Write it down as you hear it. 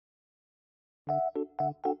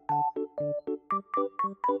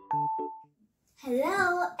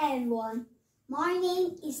Hello everyone, my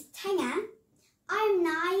name is Thanh An. I'm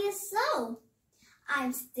 9 years old.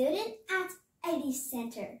 I'm a student at NS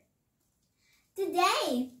Center.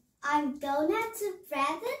 Today, I'm gonna to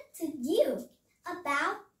present to you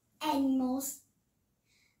about animals.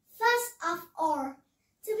 First of all,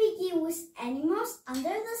 to begin with animals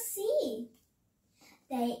under the sea.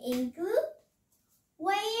 They include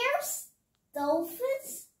whales,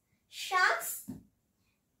 dolphins, sharks,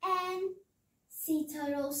 and sea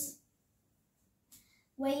turtles.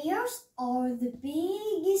 Whales are the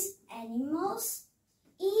biggest animals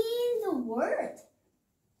in the world.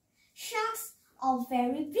 Sharks are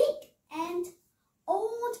very big and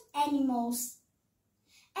old animals,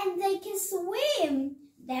 and they can swim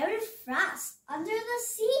very fast under the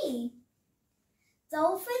sea.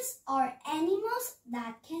 Dolphins are animals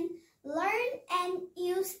that can learn and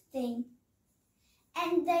use things,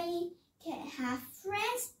 and they can have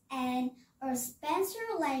friends and a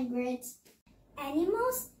special language.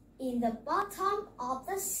 Animals in the bottom of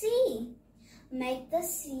the sea make the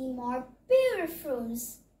sea more beautiful,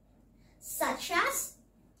 such as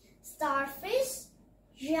starfish,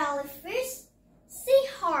 jellyfish,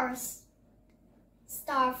 seahorse.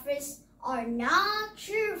 Starfish are not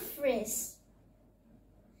true fish.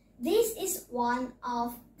 This is one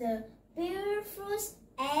of the beautiful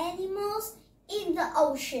animals in the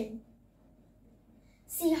ocean.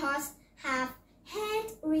 Seahorses have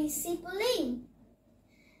head resembling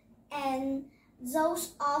and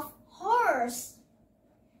those of horse,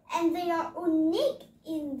 and they are unique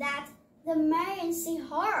in that the male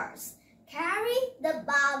seahorse carry the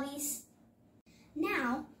babies.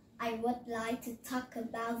 Now, I would like to talk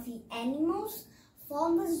about the animals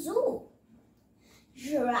from the zoo.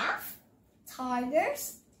 Giraffe,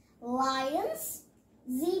 tigers, lions,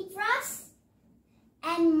 zebras,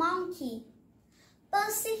 and monkey.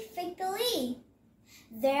 Specifically,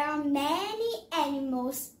 there are many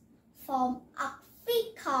animals from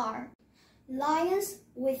Africa. Lions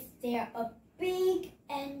with their big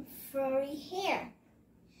and furry hair.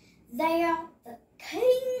 They are the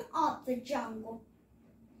king of the jungle.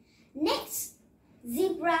 Next,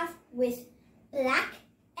 zebras with black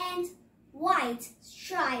and white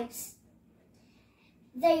stripes.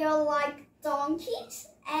 They are like donkeys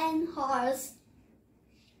and horses.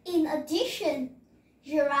 In addition,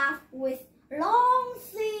 giraffe with long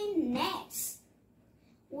thin necks,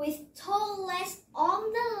 with tall legs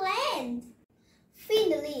on the land.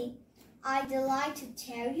 Finally, I'd like to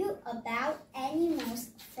tell you about animals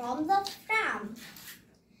from the farm,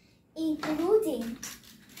 including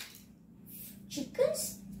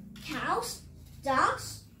chickens, cows,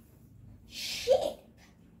 dogs, sheep.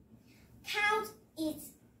 Cows eat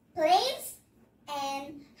plants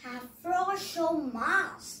and have floral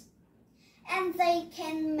mouths, and they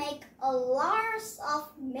can make a lot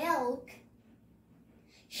of milk.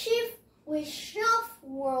 Sheep with short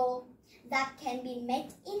wool that can be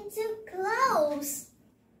made into clothes.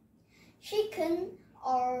 Chickens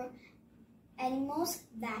are animals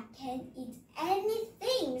that can eat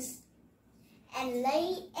anything and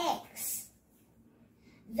lay eggs.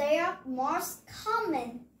 They are most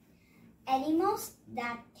common animals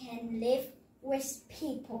that can live with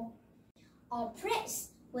people, or places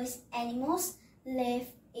with animals live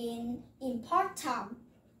in important.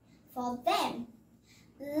 For them,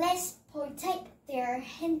 let's protect their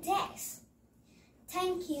habitats.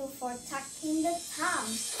 Thank you for taking the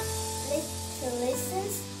time to listen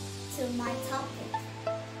to my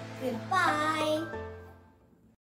topic. Goodbye.